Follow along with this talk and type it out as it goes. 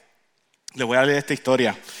Les voy a leer esta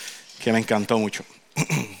historia que me encantó mucho.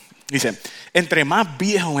 Dice, entre más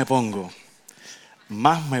viejo me pongo,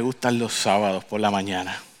 más me gustan los sábados por la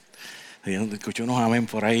mañana. Escuché unos amén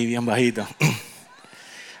por ahí bien bajitos.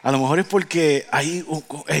 A lo mejor es porque hay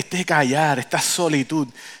este callar, esta solitud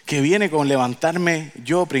que viene con levantarme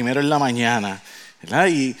yo primero en la mañana, ¿verdad?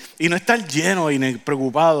 Y no estar lleno y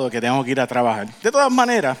preocupado de que tengo que ir a trabajar. De todas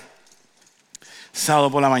maneras, sábado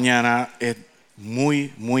por la mañana es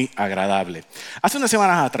muy, muy agradable. Hace unas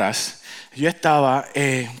semanas atrás, yo estaba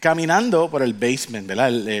caminando por el basement, ¿verdad?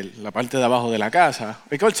 La parte de abajo de la casa,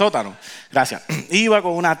 el sótano, gracias. Iba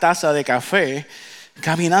con una taza de café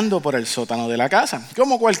caminando por el sótano de la casa,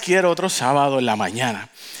 como cualquier otro sábado en la mañana.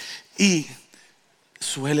 Y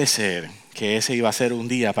suele ser que ese iba a ser un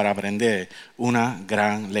día para aprender una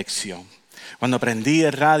gran lección. Cuando prendí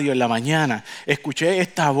el radio en la mañana, escuché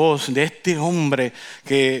esta voz de este hombre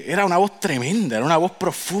que era una voz tremenda, era una voz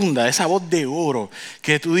profunda, esa voz de oro,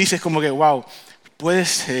 que tú dices como que, wow, puede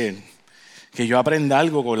ser que yo aprenda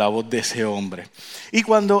algo con la voz de ese hombre. Y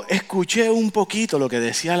cuando escuché un poquito lo que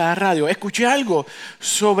decía la radio, escuché algo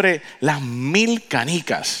sobre las 1000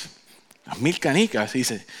 canicas. Las 1000 canicas,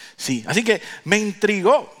 dice, sí. Así que me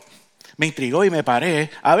intrigó y me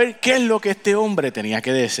paré a ver qué es lo que este hombre tenía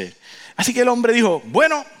que decir. Así que el hombre dijo,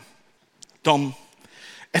 bueno, Tom,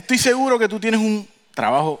 estoy seguro que tú tienes un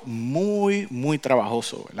trabajo muy, muy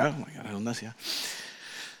trabajoso, ¿verdad? La redundancia.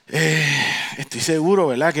 Estoy seguro,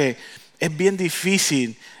 ¿verdad? Que es bien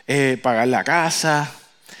difícil pagar la casa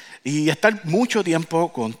y estar mucho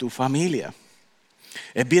tiempo con tu familia.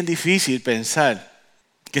 Es bien difícil pensar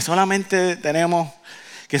que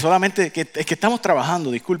estamos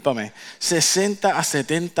trabajando, discúlpame, 60 a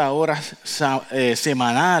 70 horas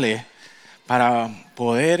semanales para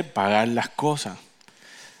poder pagar las cosas.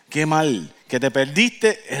 Qué mal, que te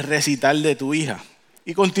perdiste el recital de tu hija.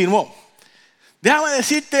 Y continuó. Déjame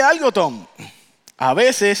decirte algo, Tom. A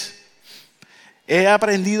veces he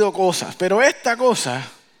aprendido cosas, pero esta cosa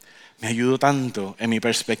me ayudó tanto en mi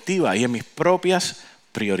perspectiva y en mis propias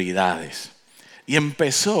prioridades. Y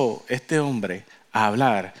empezó este hombre a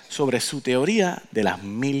hablar sobre su teoría de las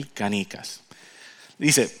 1000 canicas.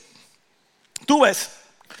 Dice, tú ves,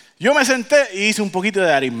 yo me senté y hice un poquito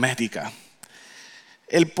de aritmética.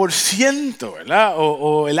 El porciento, ¿verdad?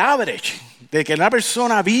 O el average de que una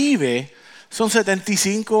persona vive son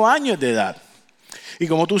 75 años de edad. Y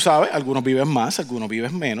como tú sabes, algunos viven más, algunos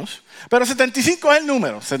viven menos. Pero 75 es el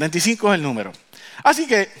número. Así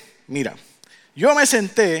que, mira, yo me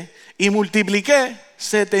senté y multipliqué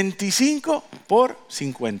 75 por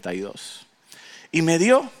 52. Y me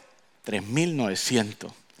dio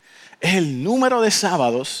 3.900. Es el número de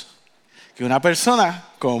sábados que una persona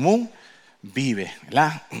común vive,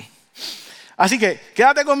 ¿verdad? Así que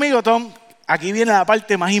quédate conmigo, Tom. Aquí viene la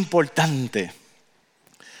parte más importante.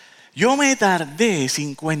 Yo me tardé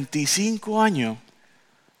 55 años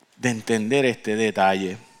de entender este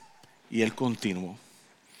detalle. Y él continuó.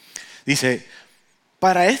 Dice,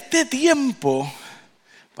 para este tiempo,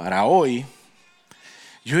 para hoy,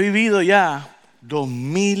 yo he vivido ya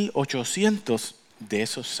 2.800 de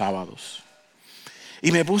esos sábados.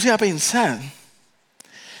 Y me puse a pensar,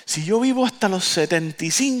 si yo vivo hasta los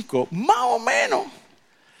 75, más o menos,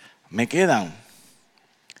 me quedan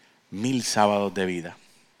 1000 sábados de vida.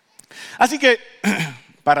 Así que,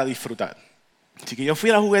 para disfrutar. Así que yo fui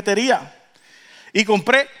a la juguetería y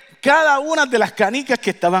compré cada una de las canicas que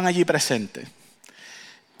estaban allí presentes.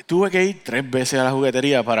 Tuve que ir 3 veces a la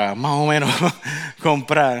juguetería para más o menos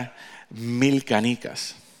comprar 1000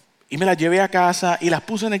 canicas. Y me las llevé a casa y las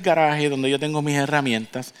puse en el garaje donde yo tengo mis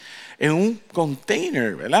herramientas en un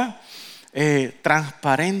container, ¿verdad?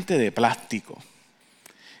 Transparente de plástico.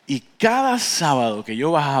 Y cada sábado que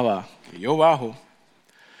yo bajo,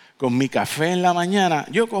 con mi café en la mañana,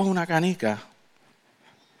 yo cojo una canica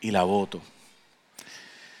y la boto.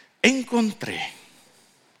 Encontré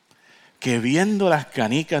que viendo las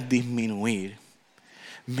canicas disminuir,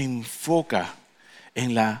 me enfoca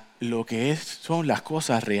en lo que son las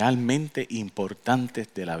cosas realmente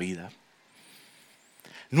importantes de la vida.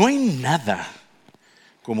 No hay nada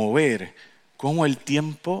como ver cómo el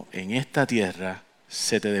tiempo en esta tierra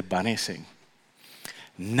se te desvanece.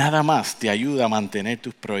 Nada más te ayuda a mantener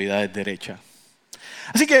tus prioridades derechas.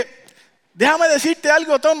 Así que déjame decirte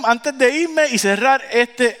algo, Tom, antes de irme y cerrar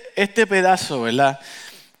este pedazo, ¿verdad?,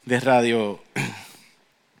 de radio.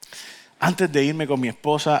 Antes de irme con mi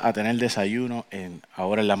esposa a tener desayuno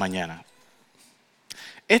ahora en la mañana.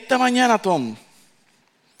 Esta mañana, Tom,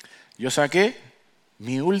 yo saqué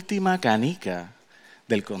mi última canica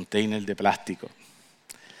del container de plástico.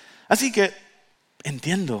 Así que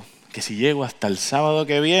entiendo que si llego hasta el sábado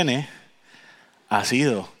que viene, ha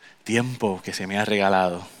sido tiempo que se me ha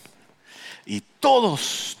regalado. Y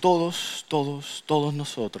todos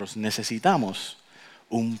nosotros necesitamos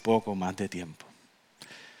un poco más de tiempo.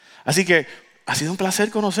 Así que ha sido un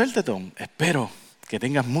placer conocerte, Tom. Espero que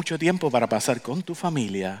tengas mucho tiempo para pasar con tu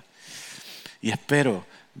familia y espero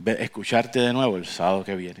escucharte de nuevo el sábado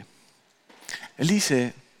que viene. Él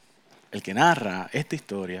dice, el que narra esta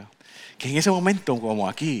historia, que en ese momento, como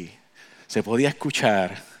aquí, se podía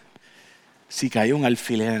escuchar si caía un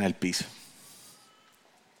alfiler en el piso.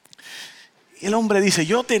 Y el hombre dice,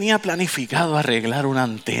 yo tenía planificado arreglar una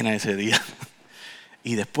antena ese día.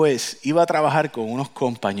 Y después iba a trabajar con unos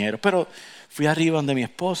compañeros, pero fui arriba donde mi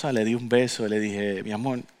esposa, le di un beso y le dije, mi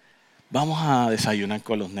amor, vamos a desayunar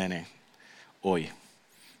con los nenes hoy.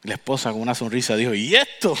 La esposa con una sonrisa dijo, ¿y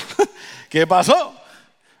esto? ¿Qué pasó?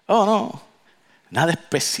 Oh, no, nada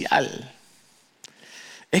especial.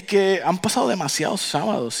 Es que han pasado demasiados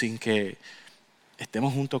sábados sin que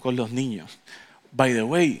estemos juntos con los niños. By the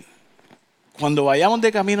way, cuando vayamos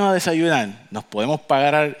de camino a desayunar, ¿nos podemos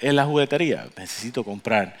pagar en la juguetería? Necesito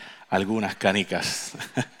comprar algunas canicas.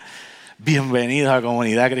 Bienvenidos a la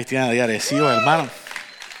comunidad cristiana de Arecibo, hermanos.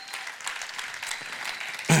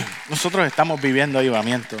 Nosotros estamos viviendo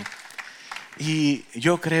avivamiento y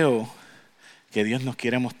yo creo que Dios nos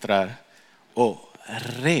quiere mostrar o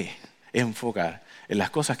reenfocar en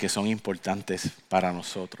las cosas que son importantes para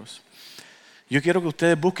nosotros. Yo quiero que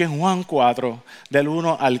ustedes busquen Juan 4, del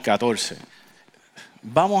 1 al 14.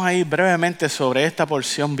 Vamos a ir brevemente sobre esta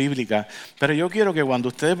porción bíblica, pero yo quiero que cuando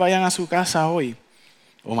ustedes vayan a su casa hoy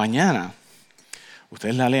o mañana,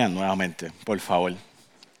 ustedes la lean nuevamente, por favor.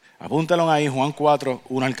 Apúntalo ahí, Juan 4,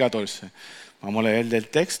 1 al 14. Vamos a leer del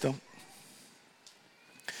texto.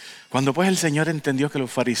 Cuando pues el Señor entendió que los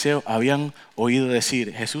fariseos habían oído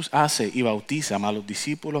decir, Jesús hace y bautiza a los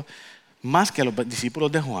discípulos más que a los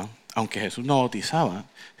discípulos de Juan, aunque Jesús no bautizaba,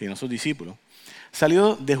 sino a sus discípulos,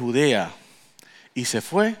 salió de Judea y se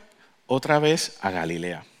fue otra vez a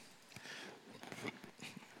Galilea.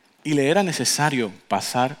 Y le era necesario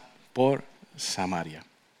pasar por Samaria.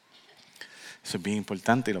 Eso es bien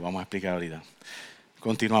importante y lo vamos a explicar ahorita.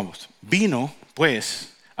 Continuamos. Vino,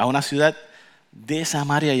 pues, a una ciudad de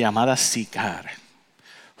Samaria llamada Sicar,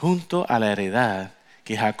 junto a la heredad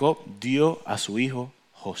que Jacob dio a su hijo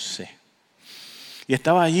José. Y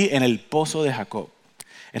estaba allí en el pozo de Jacob.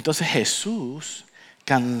 Entonces Jesús,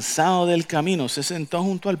 cansado del camino, se sentó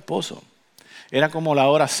junto al pozo. Era como la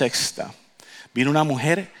hora sexta. Vino una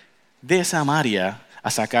mujer de Samaria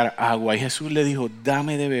a sacar agua y Jesús le dijo,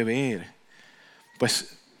 dame de beber.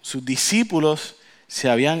 Pues sus discípulos se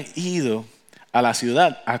habían ido a la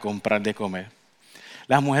ciudad a comprar de comer.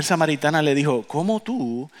 La mujer samaritana le dijo, ¿cómo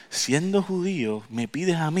tú, siendo judío, me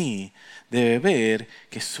pides a mí de beber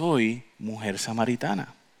que soy mujer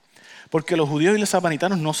samaritana? Porque los judíos y los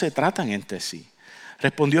samaritanos no se tratan entre sí.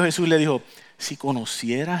 Respondió Jesús y le dijo, si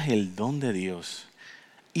conocieras el don de Dios,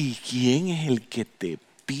 ¿y quién es el que te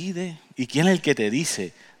pide? ¿Y quién es el que te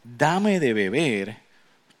dice, dame de beber?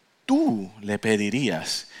 Tú le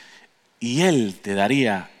pedirías y él te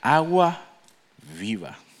daría agua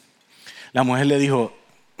viva. La mujer le dijo,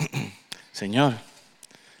 Señor,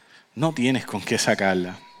 no tienes con qué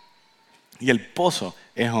sacarla. Y el pozo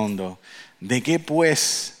es hondo. ¿De qué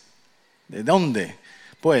pues? ¿De dónde?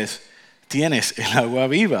 Pues tienes el agua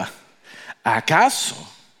viva. ¿Acaso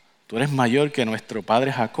tú eres mayor que nuestro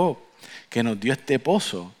padre Jacob, que nos dio este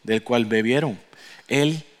pozo del cual bebieron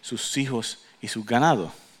él, sus hijos y sus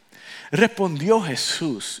ganados? Respondió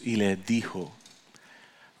Jesús y les dijo,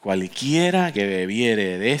 cualquiera que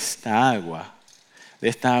bebiere de esta agua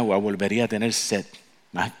volvería a tener sed,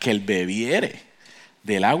 mas que el bebiere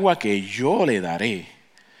del agua que yo le daré,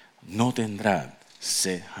 no tendrá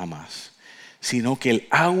sed jamás, sino que el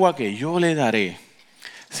agua que yo le daré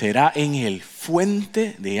será en él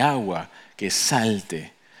fuente de agua que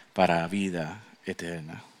salte para vida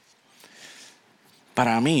eterna.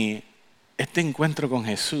 Para mí, este encuentro con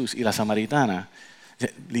Jesús y la samaritana,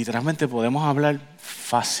 literalmente podemos hablar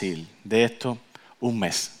fácil de esto un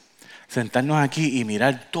mes. Sentarnos aquí y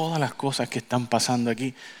mirar todas las cosas que están pasando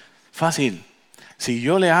aquí. Fácil. Si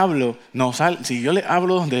yo le hablo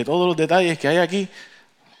de todos los detalles que hay aquí,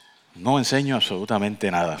 no enseño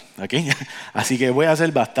absolutamente nada. ¿Okay? Así que voy a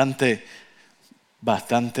hacer bastante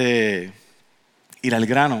ir al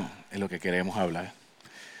grano en lo que queremos hablar.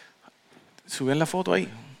 Suben la foto ahí.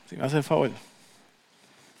 Si me hace el favor.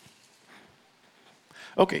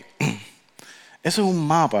 Ok. Eso es un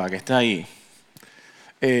mapa que está ahí.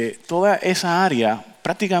 Toda esa área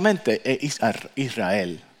prácticamente es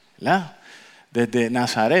Israel, ¿verdad? Desde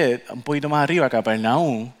Nazaret, un poquito más arriba,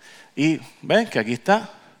 Capernaum. Y ven que aquí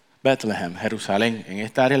está Bethlehem, Jerusalén, en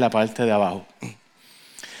esta área en la parte de abajo.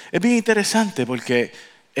 Es bien interesante porque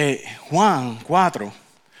Juan 4,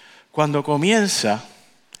 cuando comienza,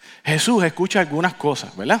 Jesús escucha algunas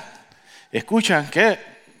cosas, ¿verdad? Escuchan que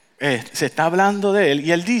se está hablando de él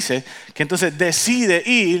y él dice que entonces decide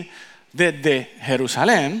ir desde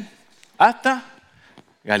Jerusalén hasta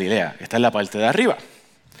Galilea, que está en la parte de arriba.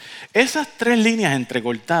 Esas 3 líneas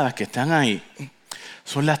entrecortadas que están ahí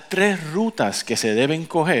son las 3 rutas que se deben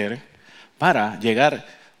coger para llegar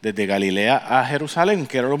desde Galilea a Jerusalén,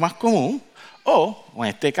 que era lo más común, o en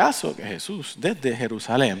este caso, que Jesús desde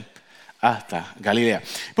Jerusalén hasta Galilea.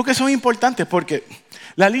 Porque son importantes, porque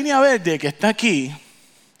la línea verde que está aquí,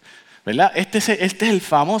 ¿verdad? Este es el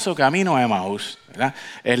famoso camino de Emaús, ¿verdad?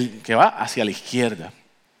 El que va hacia la izquierda.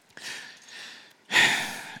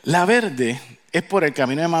 La verde es por el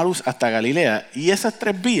camino de Emaús hasta Galilea, y de esas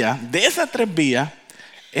 3 vías,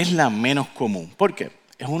 es la menos común. ¿Por qué?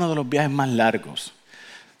 Es uno de los viajes más largos.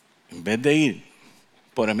 En vez de ir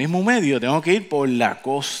por el mismo medio, tengo que ir por la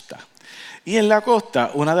costa. Y en la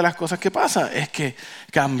costa, una de las cosas que pasa es que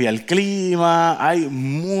cambia el clima, hay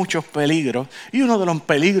muchos peligros. Y uno de los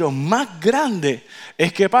peligros más grandes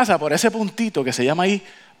es que pasa por ese puntito que se llama ahí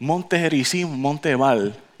Monte Gerizim, Monte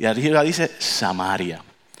Ebal. Y arriba dice Samaria.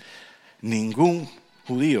 Ningún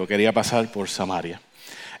judío quería pasar por Samaria.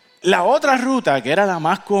 La otra ruta, que era la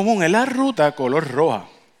más común, es la ruta color roja.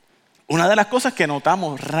 Una de las cosas que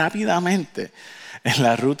notamos rápidamente en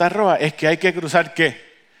la ruta roja es que hay que cruzar,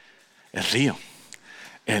 ¿qué?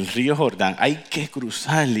 El río Jordán. Hay que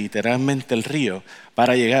cruzar literalmente el río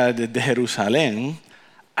para llegar desde Jerusalén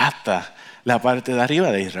hasta la parte de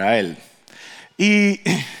arriba de Israel. Y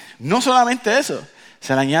no solamente eso,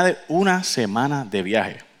 se le añade una semana de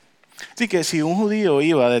viaje. Así que si un judío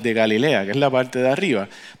iba desde Galilea, que es la parte de arriba,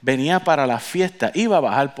 venía para la fiesta, iba a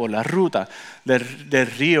bajar por la ruta del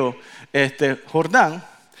río Jordán,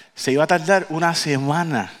 se iba a tardar una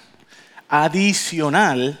semana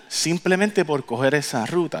adicional simplemente por coger esa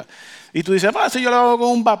ruta. Y tú dices, si yo lo hago con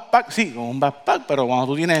un backpack. Sí, con un backpack, pero cuando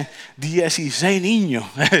tú tienes 16 niños,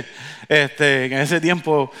 en ese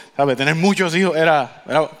tiempo, ¿sabes? Tener muchos hijos era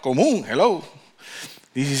común,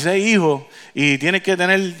 16 hijos, y tienes que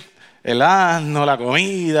tener el asno, la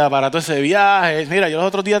comida para todo ese viaje. Mira, yo los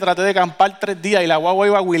otros días traté de acampar 3 días y la guagua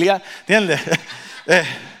iba a huilear, ¿entiendes?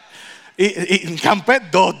 Y campé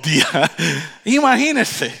 2 días.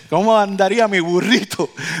 Imagínense cómo andaría mi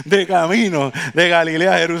burrito de camino de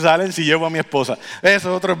Galilea a Jerusalén si llevo a mi esposa.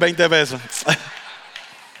 Esos otros 20 pesos.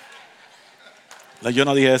 Yo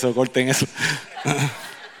no dije eso, corten eso.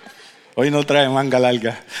 Hoy no trae manga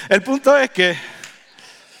larga. El punto es que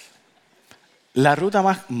la ruta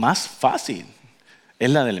más fácil es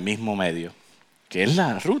la del mismo medio, que es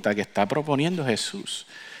la ruta que está proponiendo Jesús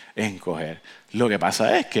en coger. Lo que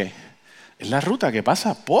pasa es que es la ruta que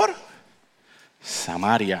pasa por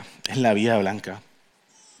Samaria, es la vía blanca.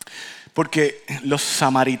 Porque los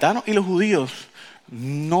samaritanos y los judíos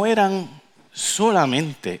no eran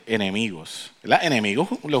solamente enemigos, ¿verdad? Enemigos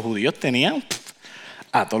los judíos tenían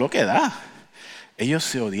a todo lo que da. Ellos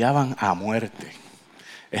se odiaban a muerte.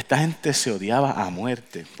 Esta gente se odiaba a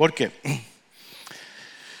muerte. Porque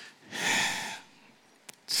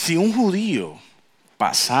si un judío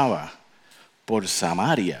pasaba por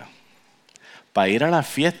Samaria para ir a la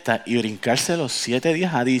fiesta y brincarse los 7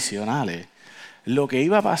 días adicionales, lo que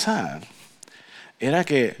iba a pasar era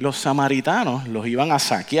que los samaritanos los iban a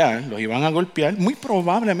saquear, los iban a golpear, muy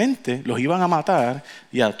probablemente los iban a matar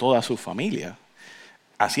y a toda su familia.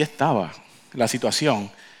 Así estaba la situación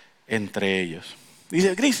entre ellos.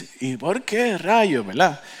 Dice, Cris, ¿y por qué rayos,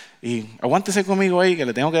 verdad? Y aguántese conmigo ahí que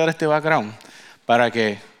le tengo que dar este background para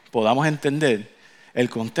que podamos entender el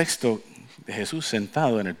contexto de Jesús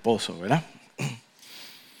sentado en el pozo, ¿verdad?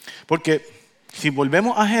 Porque si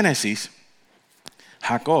volvemos a Génesis,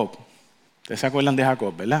 Jacob, ustedes se acuerdan de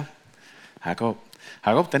Jacob, ¿verdad?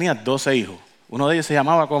 Jacob tenía 12 hijos. Uno de ellos se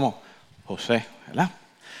llamaba como José, ¿verdad?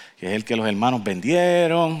 Que es el que los hermanos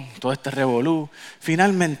vendieron, todo este revolú.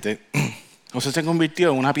 Finalmente, José se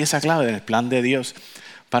convirtió en una pieza clave en el plan de Dios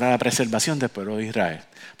para la preservación del pueblo de Israel.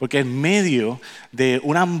 Porque en medio de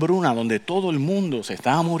una hambruna donde todo el mundo se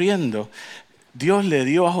estaba muriendo, Dios le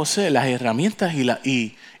dio a José las herramientas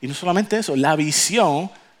y no solamente eso, la visión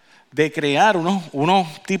de crear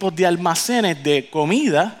unos tipos de almacenes de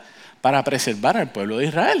comida para preservar al pueblo de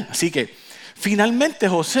Israel. Así que finalmente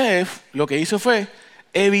José lo que hizo fue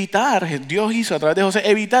Dios hizo a través de José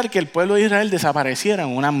evitar que el pueblo de Israel desapareciera en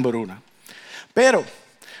una hambruna. Pero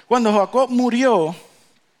cuando Jacob murió,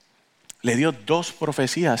 le dio 2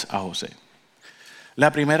 profecías a José.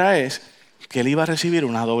 La primera es que él iba a recibir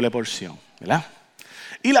una doble porción, ¿verdad?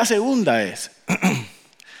 Y la segunda es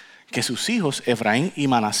que sus hijos, Efraín y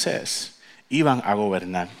Manasés, iban a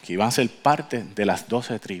gobernar, que iban a ser parte de las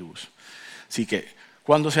 12 tribus. Así que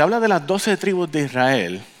cuando se habla de las 12 tribus de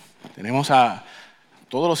Israel, tenemos a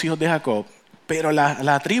todos los hijos de Jacob, pero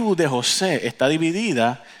la tribu de José está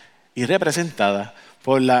dividida y representada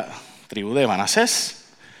por la tribu de Manasés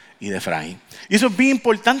y de Efraín. Y eso es bien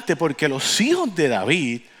importante porque los hijos de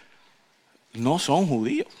David no son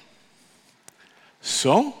judíos.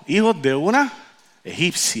 Son hijos de una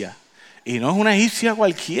egipcia. Y no es una egipcia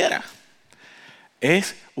cualquiera.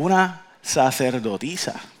 Es una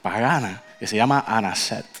sacerdotisa pagana que se llama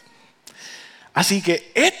Anaset. Así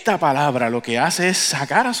que esta palabra lo que hace es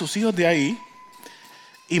sacar a sus hijos de ahí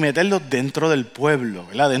y meterlos dentro del pueblo,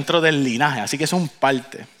 ¿verdad? Dentro del linaje. Así que son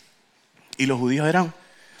parte. Y los judíos eran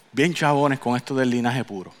bien chabones con esto del linaje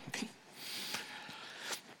puro. ¿Okay?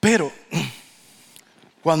 Pero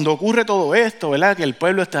cuando ocurre todo esto, ¿verdad? Que el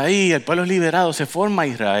pueblo está ahí, el pueblo es liberado, se forma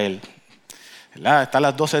Israel. ¿Verdad? Están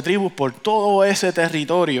las 12 tribus por todo ese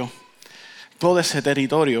territorio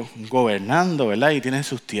gobernando, ¿verdad? Y tienen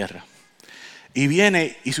sus tierras. Y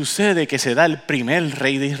viene y sucede que se da el primer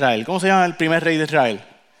rey de Israel. ¿Cómo se llama el primer rey de Israel?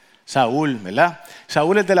 Saúl, ¿verdad?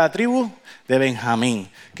 Saúl es de la tribu de Benjamín,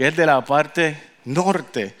 que es de la parte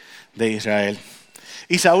norte de Israel.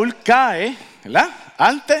 Y Saúl cae, ¿verdad?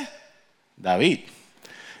 Ante David.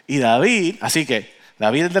 Y David, así que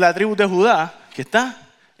David es de la tribu de Judá, que está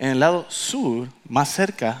en el lado sur, más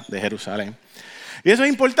cerca de Jerusalén. Y eso es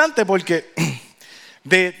importante porque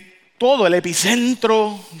de todo el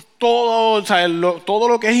epicentro, todo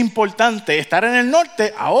lo que es importante estar en el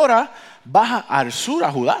norte, ahora baja al sur,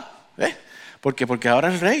 a Judá. ¿Ves? Porque ahora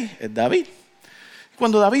el rey es David.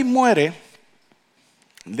 Cuando David muere,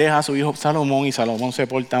 deja a su hijo Salomón y Salomón se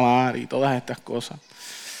porta mal y todas estas cosas.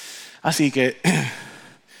 Así que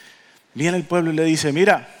viene el pueblo y le dice,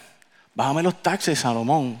 mira, bájame los taxes,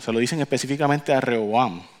 Salomón. Se lo dicen específicamente a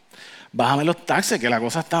Rehoboam. Bájame los taxes, que la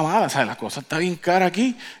cosa está mala, la cosa está bien cara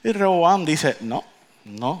aquí. Y Rehoboam dice, no.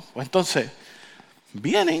 Pues entonces,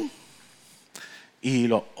 vienen y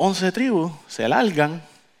los 11 tribus se largan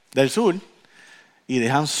del sur y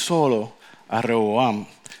dejan solo a Rehoboam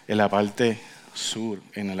en la parte sur,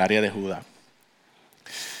 en el área de Judá.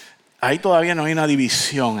 Ahí todavía no hay una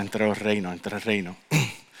división entre el reino.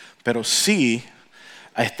 Pero sí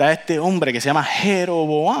está este hombre que se llama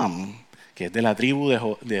Jeroboam, que es de la tribu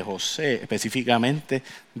de José, específicamente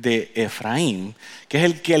de Efraín, que es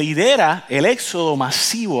el que lidera el éxodo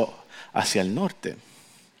masivo hacia el norte.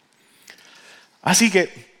 Así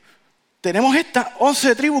que tenemos estas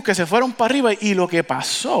 11 tribus que se fueron para arriba y lo que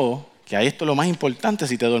pasó, que ahí esto es lo más importante,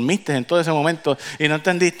 si te dormiste en todo ese momento y no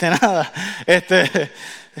entendiste nada,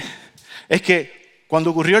 es que cuando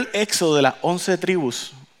ocurrió el éxodo de las 11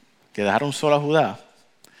 tribus que dejaron sola a Judá,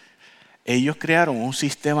 ellos crearon un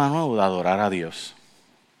sistema nuevo de adorar a Dios.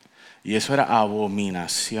 Y eso era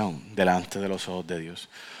abominación delante de los ojos de Dios.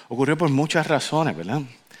 Ocurrió por muchas razones, ¿verdad?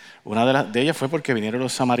 Una de ellas fue porque vinieron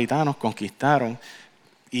los samaritanos, conquistaron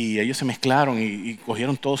y ellos se mezclaron y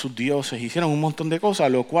cogieron todos sus dioses, hicieron un montón de cosas,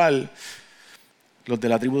 lo cual los de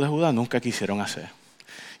la tribu de Judá nunca quisieron hacer.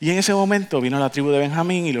 Y en ese momento vino la tribu de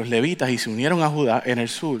Benjamín y los levitas y se unieron a Judá en el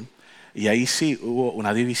sur. Y ahí sí hubo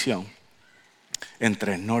una división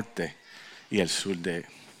entre el norte y el sur de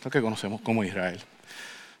lo que conocemos como Israel.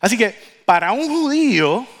 Así que para un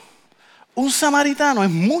judío, un samaritano es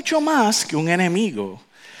mucho más que un enemigo.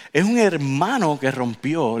 Es un hermano que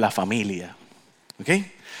rompió la familia.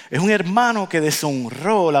 ¿Okay? Es un hermano que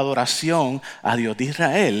deshonró la adoración a Dios de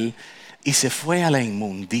Israel y se fue a la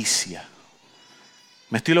inmundicia.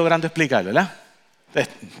 Me estoy logrando explicar, ¿verdad?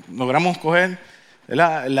 Logramos coger,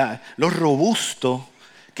 ¿verdad? Lo robusto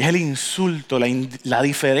que es el insulto, la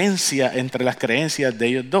diferencia entre las creencias de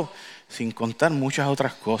ellos dos, sin contar muchas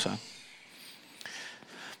otras cosas.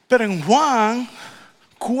 Pero en Juan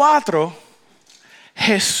 4,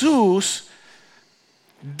 Jesús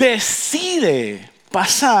decide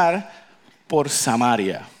pasar por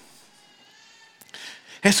Samaria.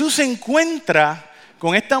 Jesús se encuentra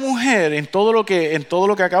con esta mujer en todo lo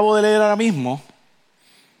que acabo de leer ahora mismo,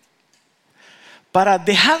 para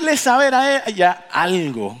dejarle saber a ella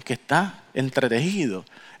algo que está entretejido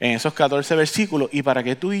en esos 14 versículos y para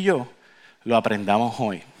que tú y yo lo aprendamos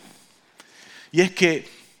hoy. Y es que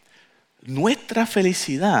nuestra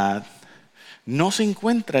felicidad no se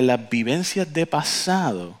encuentra en las vivencias de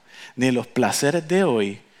pasado ni en los placeres de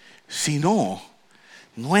hoy, sino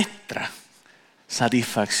nuestra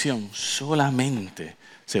satisfacción solamente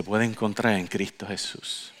se puede encontrar en Cristo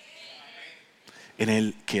Jesús, en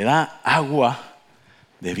el que da agua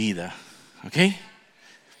de vida. ¿Ok?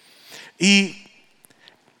 Y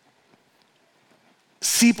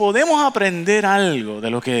Si podemos aprender algo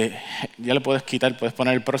de lo que, ya le puedes quitar, puedes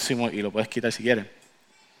poner el próximo y lo puedes quitar si quieres.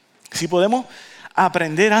 Si podemos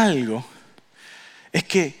aprender algo, es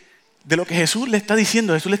que de lo que Jesús le está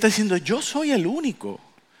diciendo, yo soy el único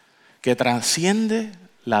que trasciende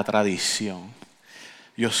la tradición.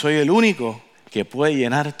 Yo soy el único que puede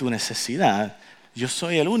llenar tu necesidad. Yo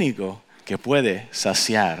soy el único que puede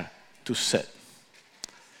saciar tu sed.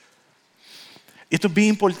 Y esto es bien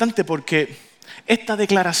importante porque esta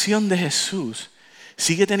declaración de Jesús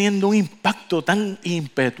sigue teniendo un impacto tan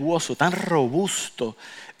impetuoso, tan robusto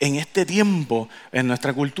en este tiempo, en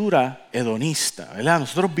nuestra cultura hedonista, ¿verdad?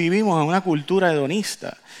 Nosotros vivimos en una cultura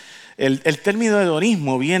hedonista. El término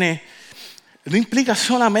hedonismo no implica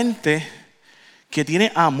solamente que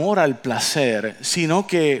tiene amor al placer, sino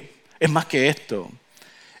que es más que esto.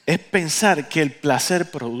 Es pensar que el placer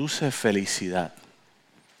produce felicidad.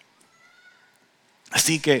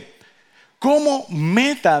 Así que, como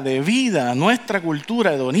meta de vida, nuestra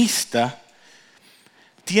cultura hedonista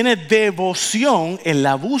tiene devoción en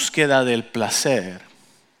la búsqueda del placer.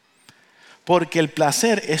 Porque el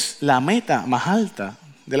placer es la meta más alta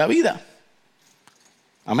de la vida.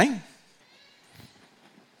 Amén.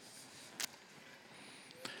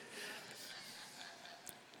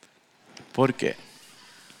 ¿Por qué?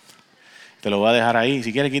 Te lo voy a dejar ahí.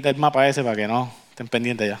 Si quieres, quita el mapa ese para que no estén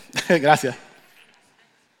pendientes ya. Gracias.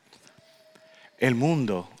 El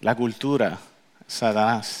mundo, la cultura,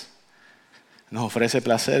 Satanás, nos ofrece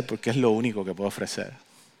placer porque es lo único que puede ofrecer.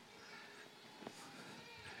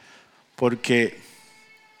 Porque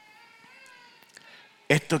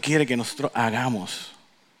esto quiere que nosotros hagamos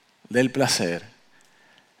del placer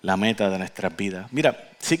la meta de nuestras vidas. Mira,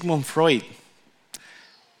 Sigmund Freud,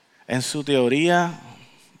 en su teoría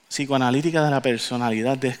psicoanalítica de la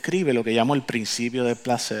personalidad, describe lo que llamó el principio del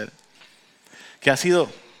placer, que ha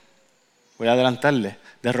sido, voy a adelantarle,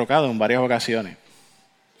 derrocado en varias ocasiones.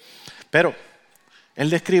 Pero él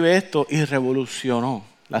describe esto y revolucionó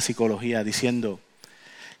la psicología diciendo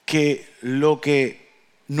que lo que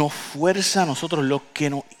nos fuerza a nosotros, lo que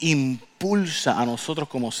nos impulsa a nosotros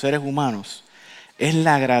como seres humanos, es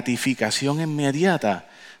la gratificación inmediata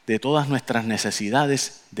de todas nuestras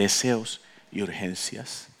necesidades, deseos y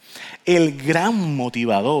urgencias. El gran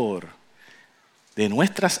motivador de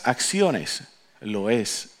nuestras acciones lo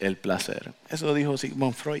es el placer. Eso dijo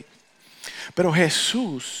Sigmund Freud. Pero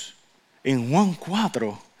Jesús, en Juan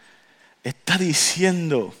 4, está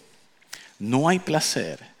diciendo, no hay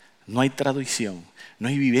placer, no hay tradición, no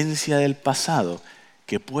hay vivencia del pasado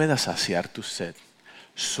que pueda saciar tu sed.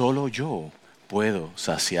 Solo yo puedo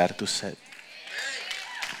saciar tu sed.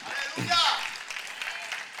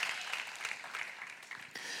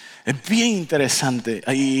 Es bien interesante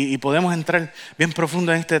y podemos entrar bien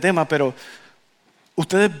profundo en este tema, pero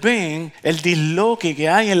ustedes ven el disloque que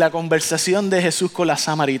hay en la conversación de Jesús con la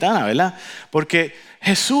samaritana, ¿verdad? Porque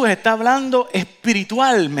Jesús está hablando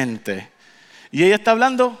espiritualmente y ella está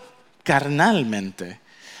hablando carnalmente.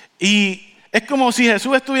 Y es como si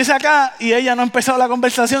Jesús estuviese acá y ella no ha empezado la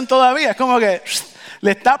conversación todavía. Es como que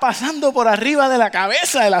le está pasando por arriba de la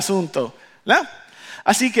cabeza el asunto, ¿verdad?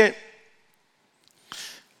 Así que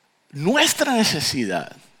nuestra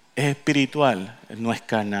necesidad es espiritual, no es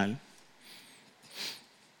carnal.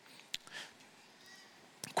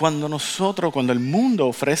 Cuando el mundo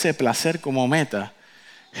ofrece placer como meta,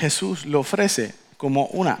 Jesús lo ofrece como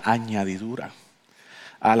una añadidura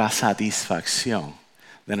a la satisfacción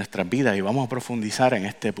de nuestras vidas. Y vamos a profundizar en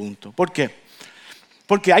este punto. ¿Por qué?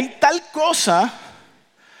 Porque hay tal cosa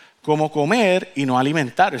como comer y no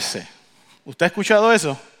alimentarse. ¿Usted ha escuchado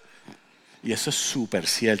eso? Y eso es súper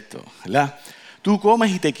cierto, ¿verdad? Tú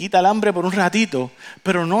comes y te quita el hambre por un ratito,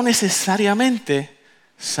 pero no necesariamente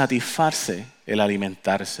satisface el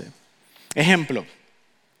alimentarse. Ejemplo,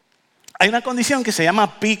 hay una condición que se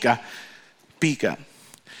llama pica.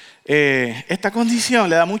 Esta condición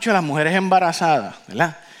le da mucho a las mujeres embarazadas,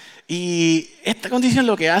 ¿verdad? Y esta condición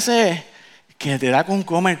lo que hace es que te da con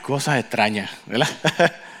comer cosas extrañas, ¿verdad?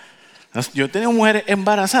 Yo he tenido mujeres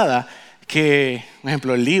embarazadas que, por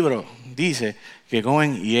ejemplo, el libro dice que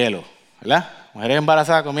comen hielo, ¿verdad? Mujeres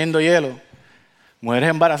embarazadas comiendo hielo, mujeres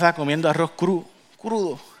embarazadas comiendo arroz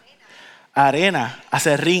crudo, arena,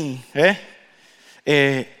 acerrín,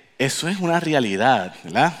 eso es una realidad,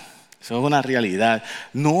 ¿verdad? Eso es una realidad.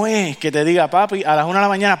 No es que te diga, papi, a las 1 de la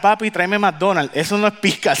mañana, papi, tráeme McDonald's. Eso no es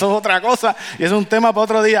pica, eso es otra cosa y eso es un tema para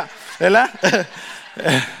otro día, ¿verdad?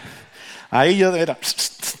 Ahí yo, mira,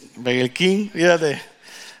 Burger King, fíjate.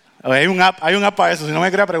 Hay un app para eso, si no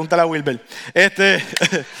me creas, pregúntale a Wilber.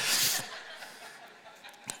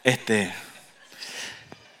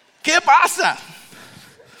 ¿Qué pasa?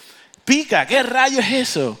 pica. ¿Qué rayo es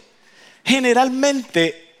eso?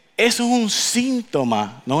 Generalmente eso es un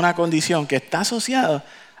síntoma, no una condición, que está asociada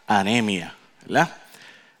a anemia, ¿verdad?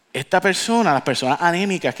 Esta persona, las personas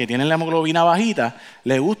anémicas que tienen la hemoglobina bajita,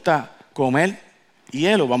 les gusta comer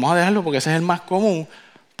hielo. Vamos a dejarlo porque ese es el más común,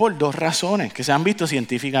 por 2 razones que se han visto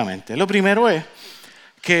científicamente. Lo primero es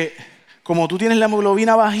que como tú tienes la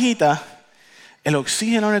hemoglobina bajita, el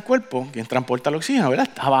oxígeno en el cuerpo, quien transporta el oxígeno, ¿verdad?,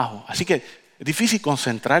 está abajo. Así que es difícil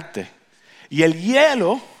concentrarte. Y el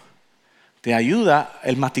hielo te ayuda,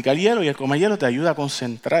 el masticar hielo y el comer hielo te ayuda a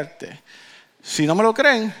concentrarte. Si no me lo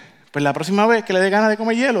creen, pues la próxima vez que le dé ganas de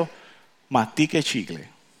comer hielo, mastique chicle.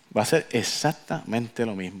 Va a ser exactamente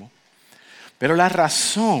lo mismo. Pero la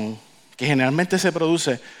razón que generalmente se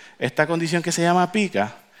produce esta condición que se llama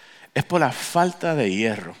pica es por la falta de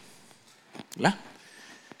hierro, ¿verdad?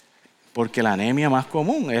 Porque la anemia más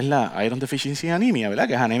común es la Iron Deficiency Anemia, ¿verdad?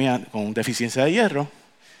 Que es anemia con deficiencia de hierro.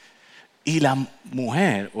 Y la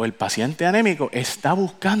mujer o el paciente anémico está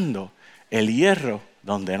buscando el hierro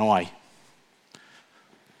donde no hay.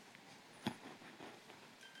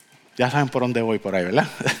 Ya saben por dónde voy por ahí, ¿verdad?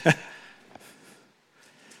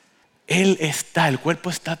 El cuerpo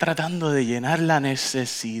está tratando de llenar la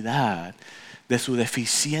necesidad de su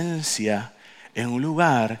deficiencia en un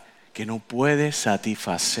lugar que no puede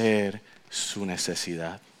satisfacer su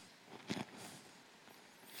necesidad.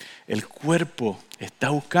 El cuerpo está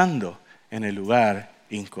buscando en el lugar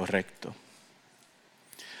incorrecto.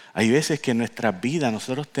 Hay veces que en nuestra vida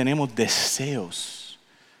nosotros tenemos deseos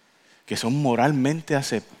que son moralmente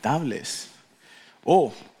aceptables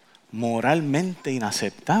o moralmente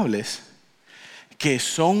inaceptables, que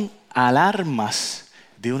son alarmas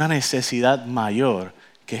de una necesidad mayor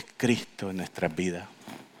que es Cristo en nuestras vidas.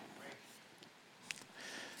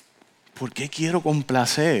 ¿Por qué quiero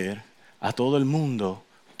complacer a todo el mundo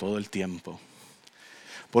todo el tiempo?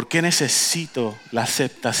 ¿Por qué necesito la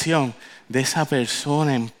aceptación de esa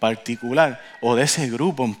persona en particular o de ese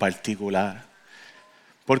grupo en particular?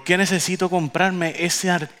 ¿Por qué necesito comprarme ese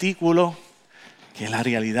artículo que la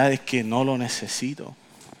realidad es que no lo necesito?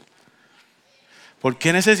 ¿Por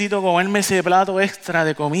qué necesito comerme ese plato extra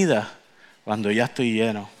de comida cuando ya estoy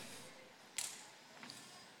lleno?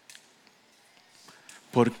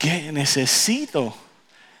 ¿Por qué necesito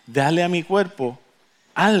darle a mi cuerpo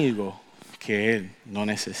algo que él no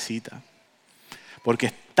necesita? Porque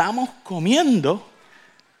estamos comiendo,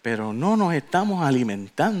 pero no nos estamos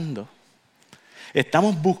alimentando.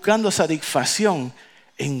 Estamos buscando satisfacción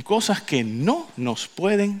en cosas que no nos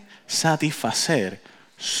pueden satisfacer.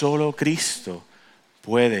 Solo Cristo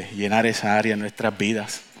puede llenar esa área en nuestras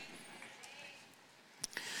vidas.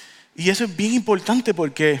 Y eso es bien importante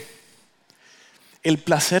porque el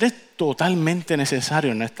placer es totalmente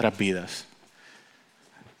necesario en nuestras vidas.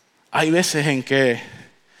 Hay veces en que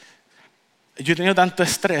yo he tenido tanto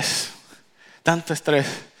estrés,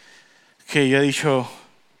 que yo he dicho,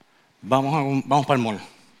 vamos para el mall,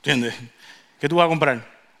 ¿entiendes? ¿Qué tú vas a comprar?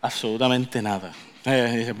 Absolutamente nada.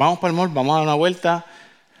 Dice, vamos para el mall, vamos a dar una vuelta,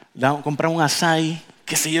 comprar un açaí,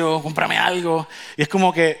 qué sé yo, cómprame algo. Y es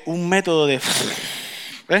como que un método de...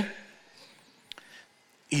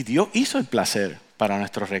 Y Dios hizo el placer para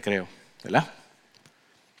nuestro recreo, ¿verdad?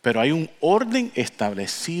 Pero hay un orden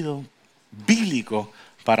establecido, bíblico,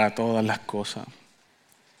 para todas las cosas.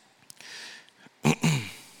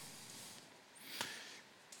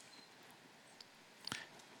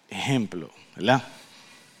 Ejemplo, ¿verdad?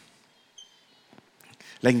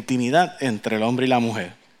 La intimidad entre el hombre y la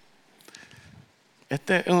mujer.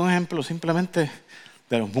 Este es un ejemplo simplemente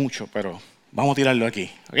de los muchos, pero vamos a tirarlo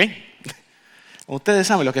aquí, ¿ok? Ustedes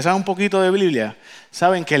saben, los que saben un poquito de Biblia,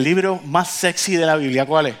 saben que el libro más sexy de la Biblia,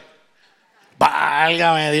 ¿cuál es?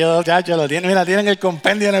 Válgame Dios, chacho, lo tienen, mira, tienen el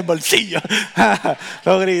compendio en el bolsillo.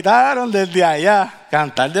 Lo gritaron desde allá.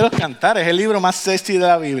 Cantar de los Cantares, es el libro más sexy de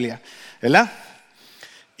la Biblia, ¿verdad?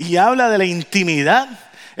 Y habla de la intimidad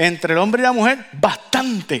entre el hombre y la mujer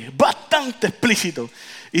bastante explícito.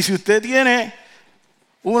 Y si usted tiene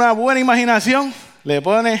una buena imaginación, le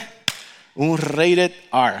pone un rated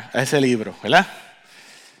R a ese libro, ¿verdad?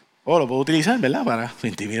 O lo puede utilizar, ¿verdad? Para su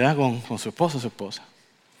intimidad con su esposo o su esposa.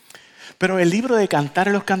 Pero el libro de Cantar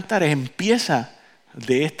de los Cantares empieza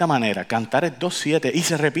de esta manera. Cantares 2.7 y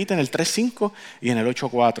se repite en el 3.5 y en el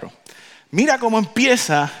 8.4. Mira cómo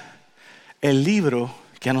empieza el libro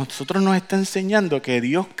que a nosotros nos está enseñando que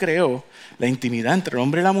Dios creó la intimidad entre el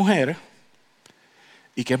hombre y la mujer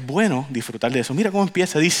y que es bueno disfrutar de eso. Mira cómo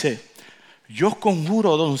empieza, dice: yo os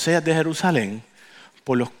conjuro, doncellas de Jerusalén,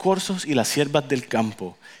 por los corzos y las siervas del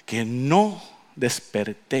campo, que no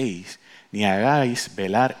despertéis ni hagáis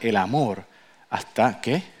velar el amor hasta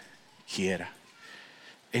que quiera.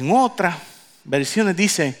 En otras versiones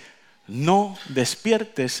dice, no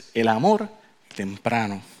despiertes el amor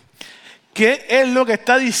temprano. ¿Qué es lo que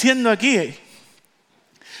está diciendo aquí?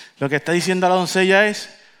 Lo que está diciendo la doncella es,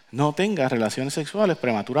 no tengas relaciones sexuales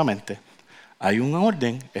prematuramente. Hay un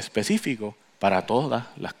orden específico para todas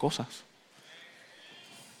las cosas.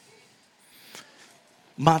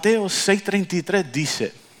 Mateo 6:33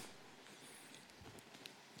 dice,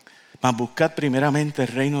 mas buscad primeramente el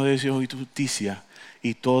reino de Dios y tu justicia,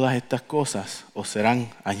 y todas estas cosas os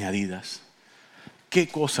serán añadidas. ¿Qué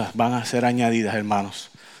cosas van a ser añadidas,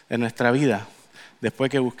 hermanos, en nuestra vida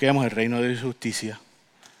después que busquemos el reino de Dios y justicia?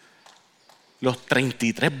 Los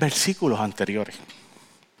 33 versículos anteriores,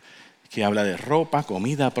 que habla de ropa,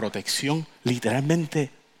 comida, protección,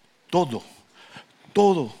 literalmente todo.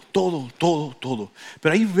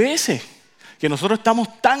 Pero hay veces que nosotros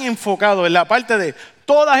estamos tan enfocados en la parte de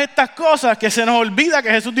todas estas cosas que se nos olvida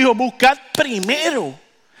que Jesús dijo, buscad primero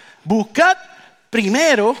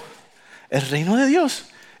el reino de Dios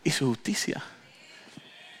y su justicia.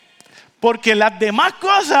 Porque las demás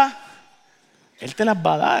cosas, Él te las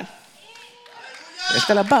va a dar. Él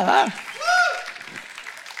te las va a dar.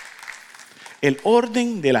 El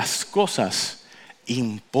orden de las cosas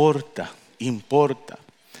importa.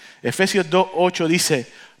 Efesios 2:8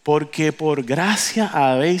 dice, porque por gracia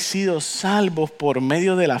habéis sido salvos por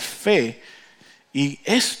medio de la fe, y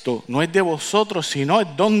esto no es de vosotros, sino es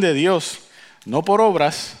don de Dios, no por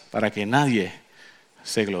obras, para que nadie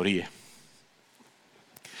se gloríe.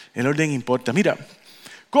 El orden importa. Mira,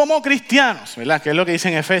 como cristianos, ¿verdad? Que es lo que dice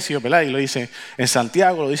en Efesios, ¿verdad? Y lo dice en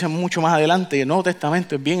Santiago, lo dice mucho más adelante, y el Nuevo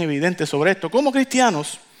Testamento es bien evidente sobre esto. Como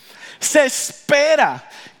cristianos, se espera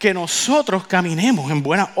que nosotros caminemos en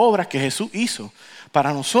buenas obras que Jesús hizo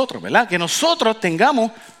para nosotros, ¿verdad? Que nosotros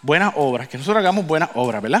tengamos buenas obras, que nosotros hagamos buenas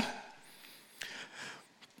obras, ¿verdad?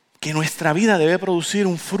 Que nuestra vida debe producir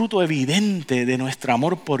un fruto evidente de nuestro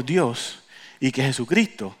amor por Dios y que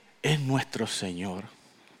Jesucristo es nuestro Señor.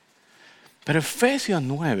 Pero Efesios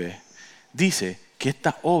 9 dice que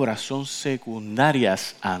estas obras son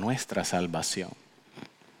secundarias a nuestra salvación.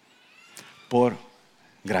 Por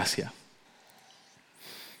gracia.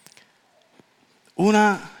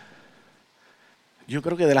 Yo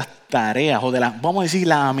creo que de las tareas, o vamos a decir,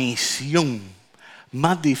 la misión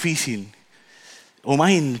más difícil o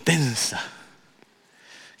más intensa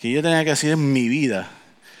que yo tenía que hacer en mi vida,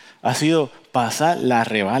 ha sido pasar la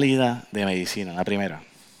reválida de medicina, la primera.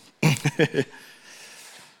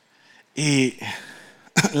 Y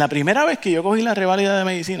la primera vez que yo cogí la reválida de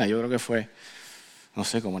medicina, yo creo que fue, no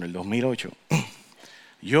sé, como en el 2008,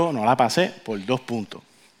 yo no la pasé por 2 puntos.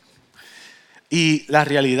 Y la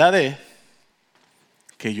realidad es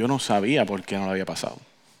que yo no sabía por qué no la había pasado.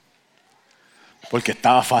 Porque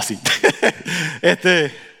estaba fácil.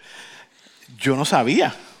 Yo no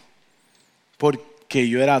sabía. Porque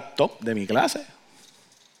yo era top de mi clase.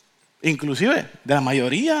 Inclusive, de la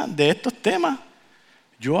mayoría de estos temas,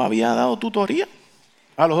 yo había dado tutoría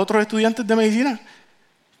a los otros estudiantes de medicina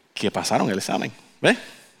que pasaron el examen. ¿Ves?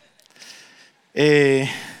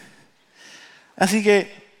 Así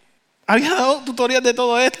que había dado tutorías de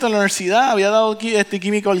todo esto en la universidad, había dado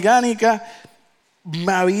química orgánica,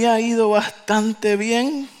 me había ido bastante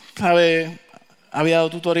bien, ¿sabe? Había dado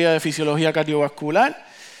tutoría de fisiología cardiovascular.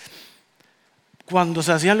 Cuando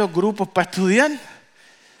se hacían los grupos para estudiar,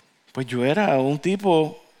 pues yo era un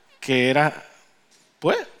tipo que era,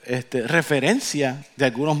 pues, referencia de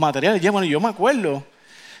algunos materiales. Ya, bueno, yo me acuerdo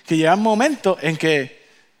que llegaba un momento en que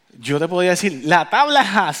yo te podía decir, la tabla es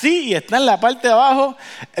así y está en la parte de abajo,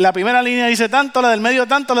 en la primera línea dice tanto, la del medio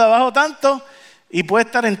tanto, la de abajo tanto, y puede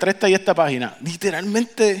estar entre esta y esta página.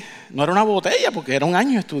 Literalmente no era una botella porque era un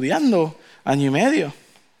año estudiando, año y medio.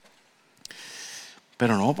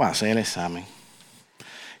 Pero no pasé el examen.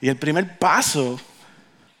 Y el primer paso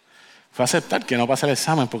fue aceptar que no pasé el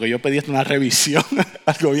examen porque yo pedí una revisión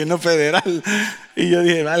al gobierno federal. Y yo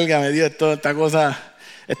dije, válgame Dios, toda esta cosa,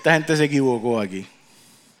 esta gente se equivocó aquí.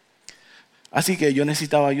 Así que yo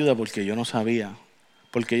necesitaba ayuda porque yo no sabía,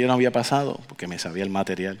 porque yo no había pasado, porque me sabía el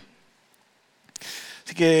material.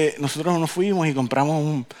 Así que nosotros nos fuimos y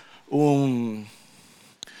compramos un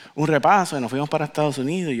repaso y nos fuimos para Estados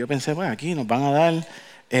Unidos. Y yo pensé, pues aquí nos van a dar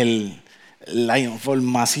la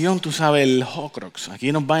información, tú sabes, el Horcrux.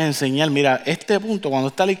 Aquí nos van a enseñar, mira, este punto cuando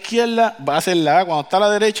está a la izquierda va a ser la A, cuando está a la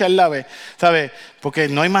derecha es la B, ¿sabes? Porque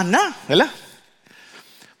no hay más nada, ¿verdad?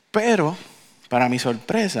 Pero, para mi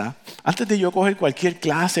sorpresa, antes de yo coger cualquier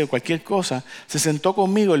clase o cualquier cosa, se sentó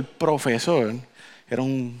conmigo el profesor, que era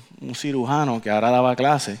un cirujano que ahora daba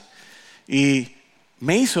clase, y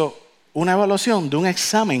me hizo una evaluación de un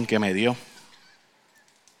examen que me dio.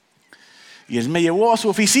 Y él me llevó a su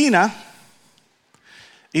oficina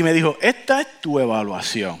y me dijo, esta es tu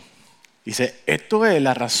evaluación. Dice, esto es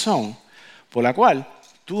la razón por la cual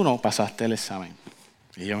tú no pasaste el examen.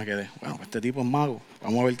 Y yo me quedé, bueno, este tipo es mago,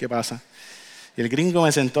 vamos a ver qué pasa. Y el gringo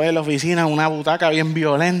me sentó en la oficina, una butaca bien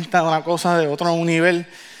violenta, una cosa de otro nivel.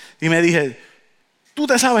 Y me dije, tú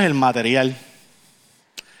te sabes el material.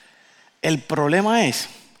 El problema es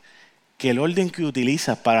que el orden que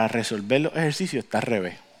utilizas para resolver los ejercicios está al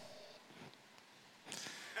revés.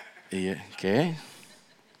 Y yo, ¿qué?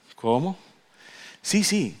 ¿Cómo?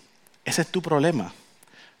 Sí, ese es tu problema.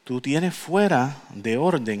 Tú tienes fuera de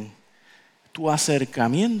orden tu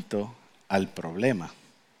acercamiento al problema.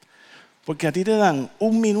 Porque a ti te dan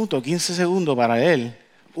 1 minuto, 15 segundos para leer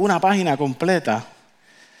una página completa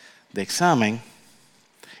de examen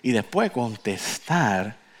y después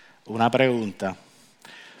contestar una pregunta.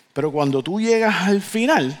 Pero cuando tú llegas al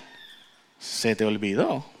final, se te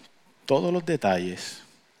olvidó todos los detalles.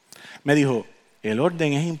 Me dijo, el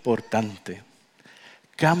orden es importante.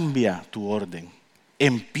 Cambia tu orden.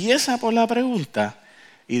 Empieza por la pregunta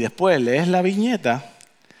y después lees la viñeta.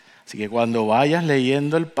 Así que cuando vayas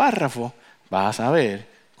leyendo el párrafo, vas a saber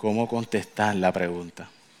cómo contestar la pregunta.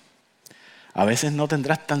 A veces no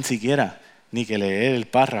tendrás tan siquiera ni que leer el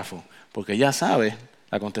párrafo, porque ya sabes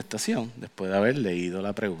la contestación después de haber leído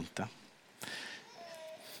la pregunta.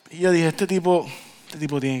 Y yo dije, este tipo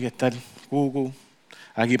tiene que estar cucu.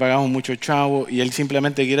 Aquí pagamos mucho chavo y él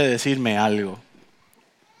simplemente quiere decirme algo.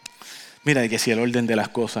 Mira, que si el orden de las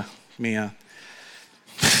cosas, mía.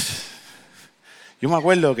 Yo me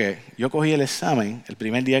acuerdo que yo cogí el examen, el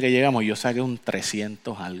primer día que llegamos, yo saqué un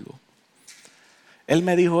 300 algo. Él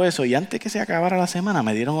me dijo eso y antes que se acabara la semana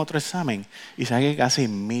me dieron otro examen y saqué casi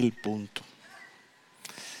 1000 puntos.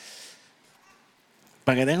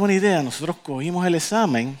 Para que tengan una idea, nosotros cogimos el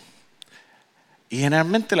examen y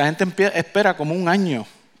generalmente la gente espera como 1 año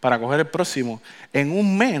para coger el próximo. En 1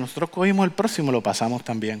 mes nosotros cogimos el próximo y lo pasamos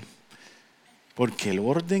también. Porque el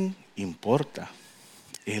orden importa.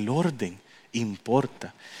 El orden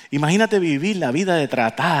importa. Imagínate vivir la vida de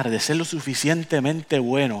tratar de ser lo suficientemente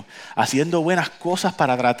bueno, haciendo buenas cosas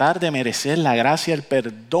para tratar de merecer la gracia, el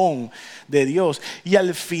perdón de Dios y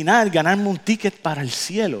al final ganarme un ticket para el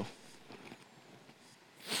cielo.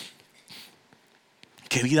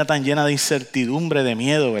 Qué vida tan llena de incertidumbre, de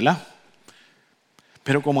miedo, ¿verdad?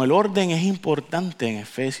 Pero como el orden es importante, en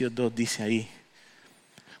Efesios 2 dice ahí,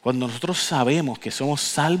 cuando nosotros sabemos que somos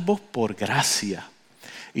salvos por gracia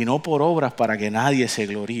y no por obras para que nadie se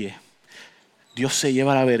gloríe, Dios se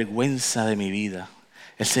lleva la vergüenza de mi vida.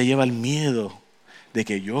 Él se lleva el miedo de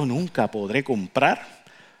que yo nunca podré comprar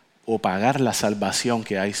o pagar la salvación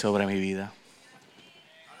que hay sobre mi vida.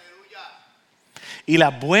 Y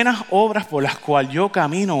las buenas obras por las cuales yo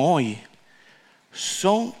camino hoy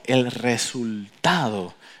son el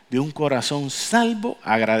resultado de un corazón salvo,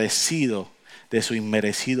 agradecido de su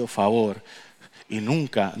inmerecido favor. Y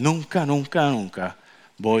nunca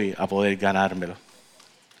voy a poder ganármelo.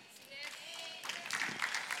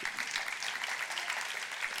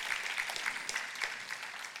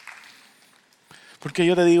 ¿Por qué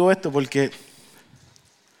yo te digo esto? Porque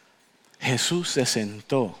Jesús se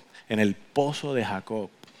sentó en el pozo de Jacob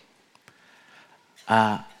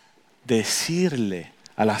a decirle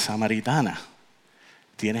a la samaritana,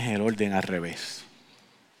 tienes el orden al revés.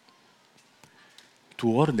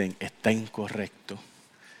 Tu orden está incorrecto.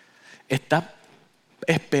 Estás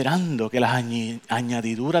esperando que las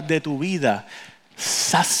añadiduras de tu vida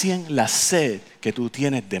sacien la sed que tú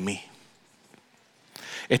tienes de mí.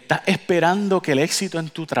 Estás esperando que el éxito en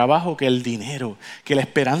tu trabajo, que el dinero, que la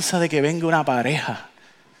esperanza de que venga una pareja.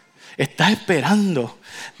 Estás esperando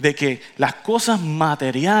de que las cosas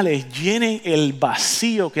materiales llenen el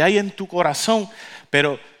vacío que hay en tu corazón.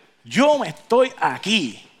 Pero yo me estoy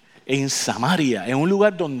aquí, en Samaria, en un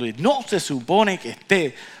lugar donde no se supone que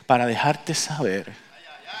esté, para dejarte saber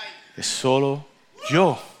que solo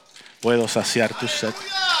yo puedo saciar tu sed.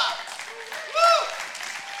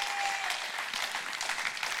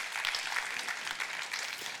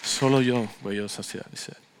 Solo yo voy a saciar mi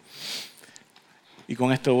sed. Y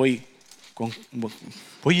con esto voy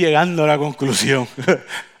llegando a la conclusión.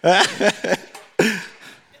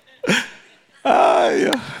 Ay,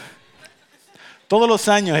 Dios. Todos los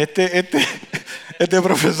años este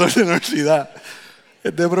profesor de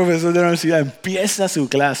universidad empieza su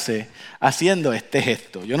clase haciendo este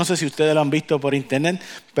gesto. Yo no sé si ustedes lo han visto por internet,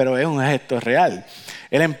 pero es un gesto real.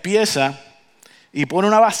 Él empieza y pone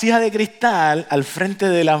una vasija de cristal al frente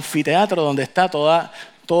del anfiteatro donde está toda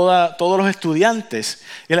todos los estudiantes.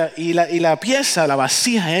 Y la pieza, la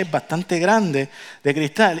vasija es bastante grande de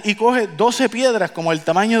cristal. Y coge 12 piedras como el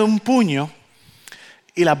tamaño de un puño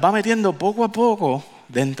y las va metiendo poco a poco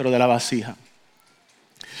dentro de la vasija.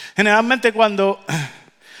 Generalmente cuando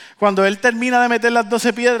él termina de meter las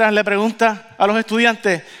 12 piedras, le pregunta a los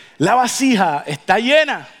estudiantes, ¿la vasija está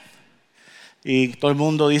llena? Y todo el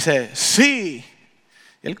mundo dice, sí.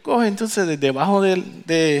 Él coge entonces desde debajo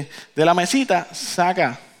de la mesita,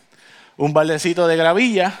 saca un baldecito de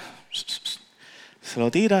gravilla, se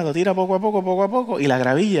lo tira poco a poco, y la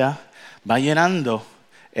gravilla va llenando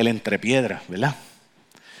el entrepiedras, ¿verdad?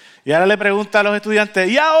 Y ahora le pregunta a los estudiantes,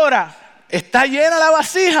 ¿y ahora está llena la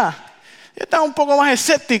vasija? Y están un poco más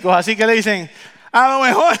escépticos, así que le dicen, a lo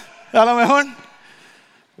mejor.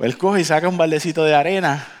 Él coge y saca un baldecito de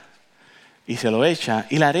arena y se lo echa,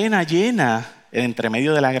 y la arena llena el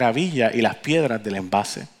entremedio de la gravilla y las piedras del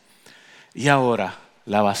envase. Y ahora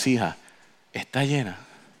la vasija está llena.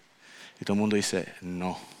 Y todo el mundo dice,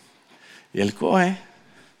 no. Y él coge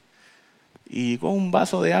y con un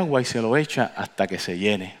vaso de agua y se lo echa hasta que se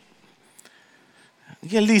llene.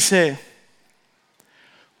 Y él dice,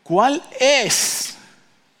 ¿cuál es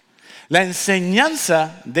la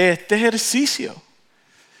enseñanza de este ejercicio?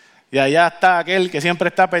 Y allá está aquel que siempre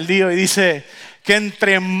está perdido y dice que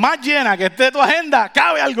entre más llena que esté tu agenda,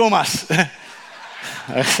 cabe algo más.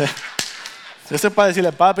 Eso es para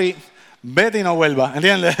decirle, papi, vete y no vuelva,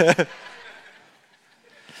 ¿entiendes?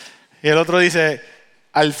 Y el otro dice,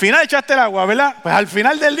 al final echaste el agua, ¿verdad? Pues al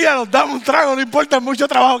final del día nos damos un trago, no importa el mucho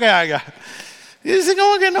trabajo que haga. Y dice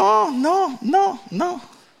como que no.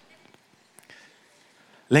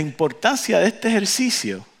 La importancia de este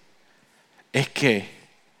ejercicio es que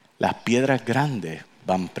las piedras grandes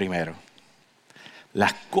van primero.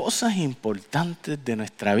 Las cosas importantes de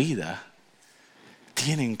nuestra vida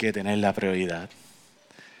tienen que tener la prioridad.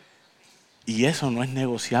 Y eso no es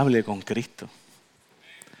negociable con Cristo.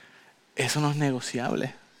 Eso no es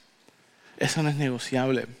negociable.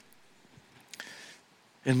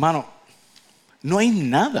 Hermano, no hay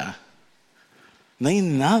nada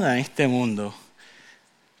en este mundo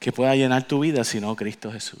que pueda llenar tu vida sino Cristo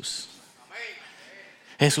Jesús.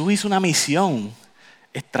 Jesús hizo una misión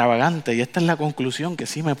extravagante, y esta es la conclusión que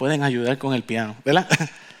sí me pueden ayudar con el piano, ¿verdad?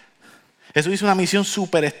 Jesús hizo una misión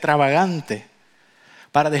súper extravagante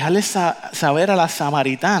para dejarle saber a la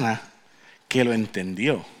samaritana que lo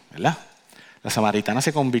entendió, ¿verdad? La samaritana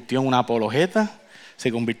se convirtió en una apologeta,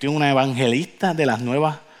 se convirtió en una evangelista de las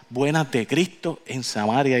nuevas buenas de Cristo en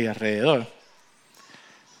Samaria y alrededor,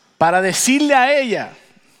 para decirle a ella,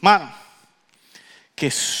 mano,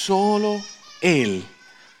 que solo Él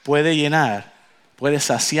puede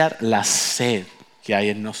saciar la sed que hay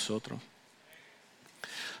en nosotros.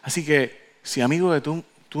 Así que, si amigo de tú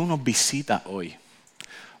nos visitas hoy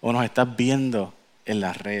o nos estás viendo en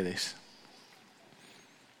las redes,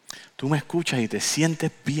 tú me escuchas y te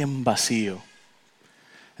sientes bien vacío,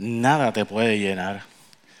 nada te puede llenar.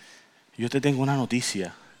 Yo te tengo una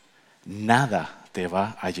noticia, nada te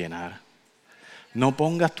va a llenar. No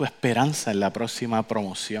pongas tu esperanza en la próxima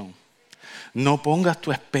promoción. No pongas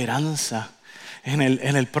tu esperanza en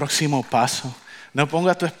el próximo paso. No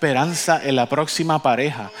pongas tu esperanza en la próxima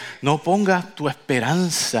pareja. No pongas tu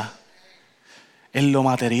esperanza en lo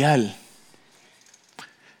material.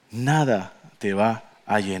 Nada te va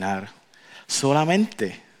a llenar.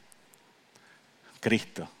 Solamente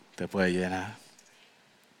Cristo te puede llenar.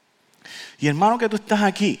 Y hermano, que tú estás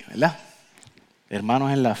aquí, ¿verdad?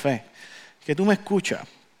 Hermanos en la fe, que tú me escuchas.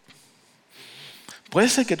 Puede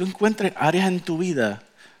ser que tú encuentres áreas en tu vida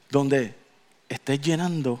donde estés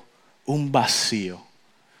llenando un vacío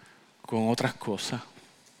con otras cosas.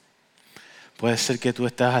 Puede ser que tú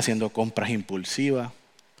estés haciendo compras impulsivas,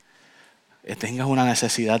 tengas una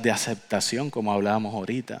necesidad de aceptación, como hablábamos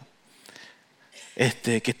ahorita,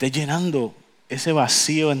 que estés llenando ese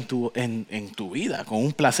vacío en tu vida con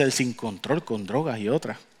un placer sin control, con drogas y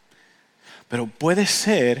otras. Pero puede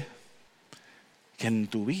ser que en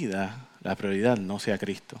tu vida la prioridad no sea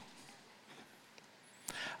Cristo.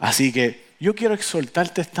 Así que yo quiero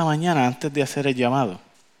exhortarte esta mañana, antes de hacer el llamado,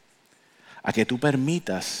 a que tú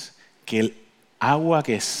permitas que el agua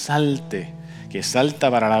que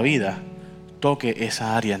salta para la vida, toque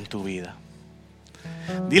esa área en tu vida.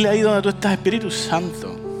 Dile ahí donde tú estás, Espíritu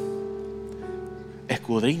Santo,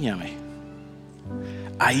 escudriñame.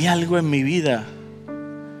 Hay algo en mi vida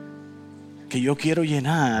que yo quiero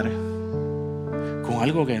llenar con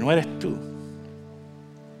algo que no eres tú.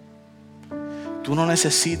 Tú no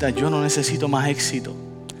necesitas, yo no necesito más éxito.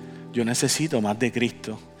 Yo necesito más de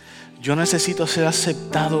Cristo. Yo necesito ser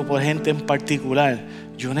aceptado por gente en particular.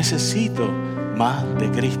 Yo necesito más de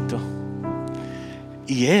Cristo.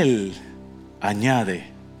 Y Él añade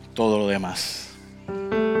todo lo demás.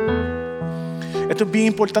 Esto es bien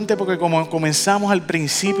importante porque como comenzamos al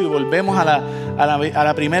principio y volvemos a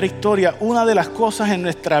la primera historia, una de las cosas en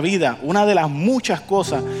nuestra vida, una de las muchas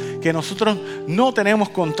cosas que nosotros no tenemos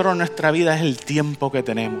control en nuestra vida es el tiempo que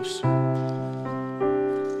tenemos.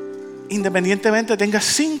 Independientemente tengas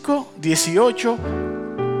 5, 18,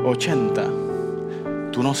 80,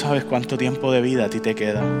 tú no sabes cuánto tiempo de vida a ti te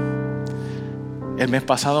queda. El mes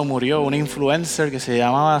pasado murió una influencer que se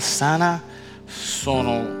llamaba Sana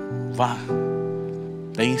Sonova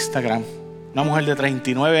de Instagram. Una mujer de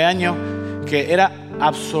 39 años que era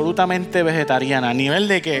absolutamente vegetariana, a nivel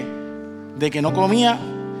de que no comía,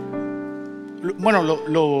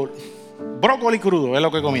 brócoli crudo es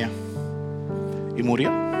lo que comía. Y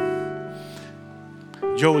murió.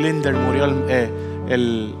 Joe Linder murió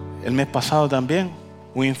el mes pasado también,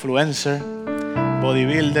 un influencer,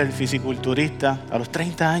 bodybuilder, fisiculturista. A los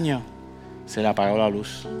 30 años se le apagó la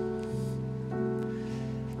luz.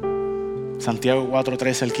 Santiago 4,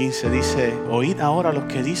 13 al 15 dice: oíd ahora los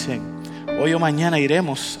que dicen, hoy o mañana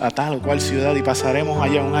iremos a tal o cual ciudad y pasaremos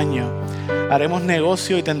allá un año. Haremos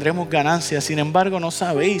negocio y tendremos ganancias. Sin embargo, no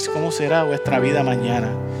sabéis cómo será vuestra vida mañana.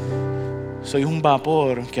 Sois un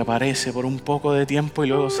vapor que aparece por un poco de tiempo y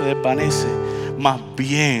luego se desvanece. Más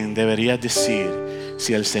bien deberías decir: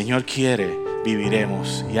 si el Señor quiere,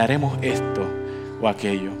 viviremos y haremos esto o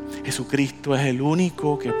aquello. Jesucristo es el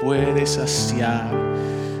único que puede saciar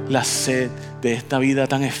la sed de esta vida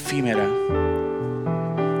tan efímera.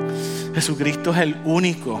 Jesucristo es el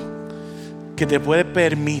único que te puede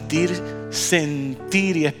permitir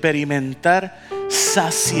sentir y experimentar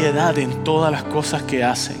saciedad en todas las cosas que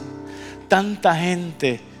hacen. Tanta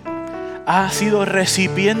gente ha sido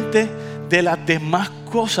recipiente de las demás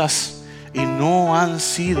cosas y no han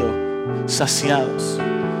sido saciados.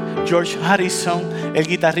 George Harrison, el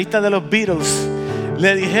guitarrista de los Beatles,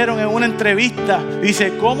 le dijeron en una entrevista,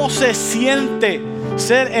 dice: ¿cómo se siente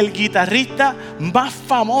ser el guitarrista más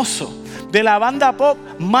famoso de la banda pop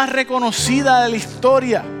más reconocida de la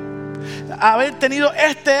historia? Haber tenido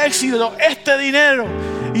este éxito, este dinero.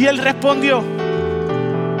 Y él respondió: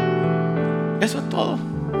 eso es todo.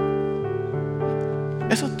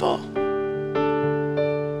 Eso es todo.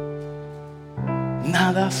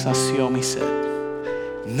 Nada sació mi sed.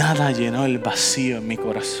 Nada llenó el vacío en mi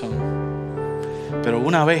corazón. Pero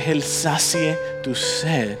una vez Él sacie tu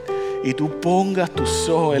sed y tú pongas tus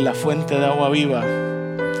ojos en la fuente de agua viva,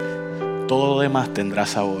 todo lo demás tendrá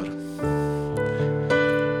sabor.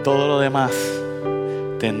 Todo lo demás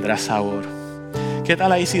tendrá sabor. ¿Qué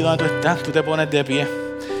tal ahí si donde tú estás, tú te pones de pie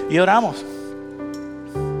y oramos?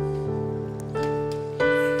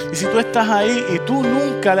 Y si tú estás ahí y tú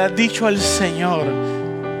nunca le has dicho al Señor,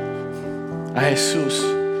 a Jesús: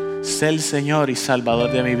 sé el Señor y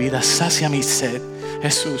Salvador de mi vida, sacia mi sed.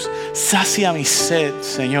 Jesús, sacia mi sed,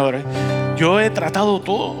 Señor. Yo he tratado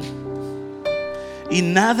todo y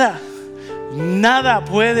nada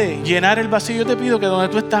puede llenar el vacío. Yo te pido que donde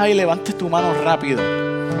tú estás ahí levantes tu mano rápido,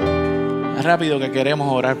 que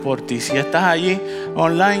queremos orar por ti. Si estás allí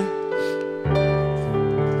online,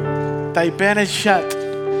 typea en el chat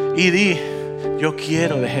y di: yo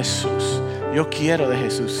quiero de Jesús. Yo quiero de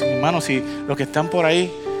Jesús. Hermanos, si los que están por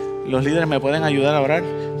ahí, los líderes me pueden ayudar a orar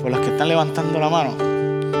por los que están levantando la mano,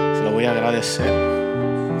 se lo voy a agradecer.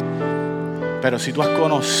 Pero si tú has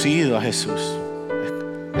conocido a Jesús,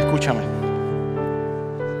 escúchame.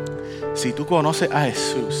 Si tú conoces a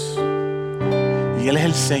Jesús y Él es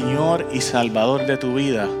el Señor y Salvador de tu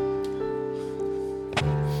vida,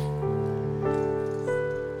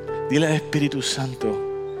 dile al Espíritu Santo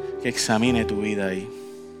que examine tu vida ahí.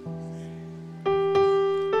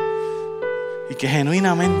 Y que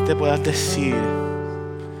genuinamente puedas decir: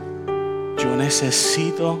 yo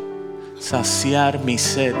necesito saciar mi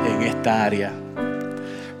sed en esta área.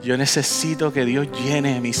 Yo necesito que Dios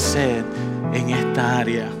llene mi sed en esta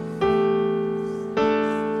área.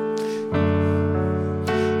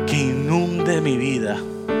 Que inunde mi vida.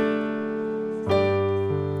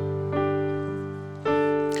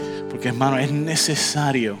 Porque, hermano, es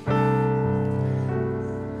necesario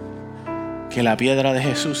que la piedra de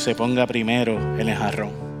Jesús se ponga primero en el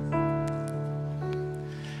jarrón.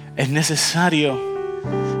 Es necesario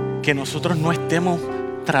que nosotros no estemos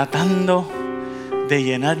tratando de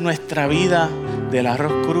llenar nuestra vida del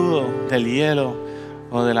arroz crudo, del hielo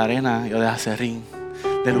o de la arena o de acerrín,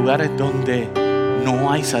 de lugares donde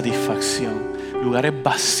no hay satisfacción, lugares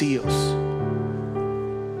vacíos.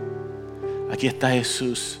 Aquí está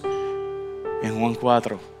Jesús en Juan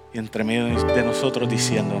 4 y entre medio de nosotros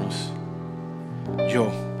diciéndonos: yo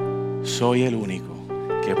soy el único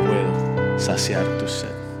que puedo saciar tu sed.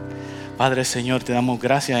 Padre, Señor, te damos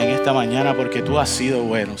gracias en esta mañana porque tú has sido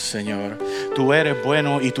bueno, Señor. Tú eres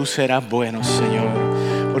bueno y tú serás bueno, Señor.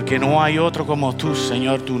 Porque no hay otro como tú,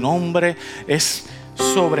 Señor. Tu nombre es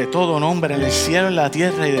sobre todo nombre en el cielo, en la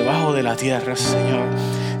tierra y debajo de la tierra, Señor.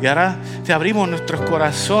 Y ahora te abrimos nuestros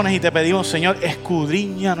corazones y te pedimos, Señor,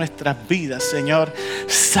 escudriña nuestras vidas, Señor.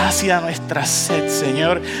 Sacia nuestra sed,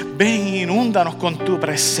 Señor. Ven e inúndanos con tu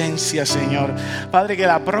presencia, Señor. Padre, que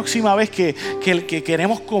la próxima vez que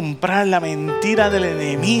queremos comprar la mentira del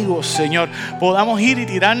enemigo, Señor, podamos ir y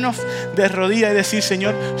tirarnos de rodillas y decir,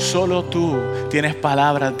 Señor, solo tú tienes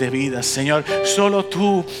palabras de vida, Señor. Solo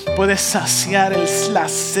tú puedes saciar la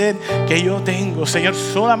sed que yo tengo, Señor.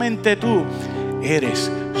 Solamente tú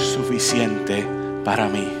eres suficiente para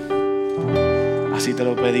mí. Así te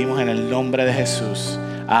lo pedimos en el nombre de Jesús.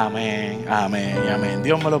 Amén, amén y amén.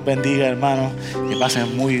 Dios me los bendiga, hermanos. Que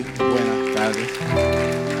pasen muy buenas tardes.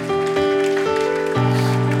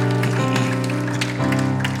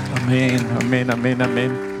 Amén, amén, amén,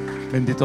 amén. Bendito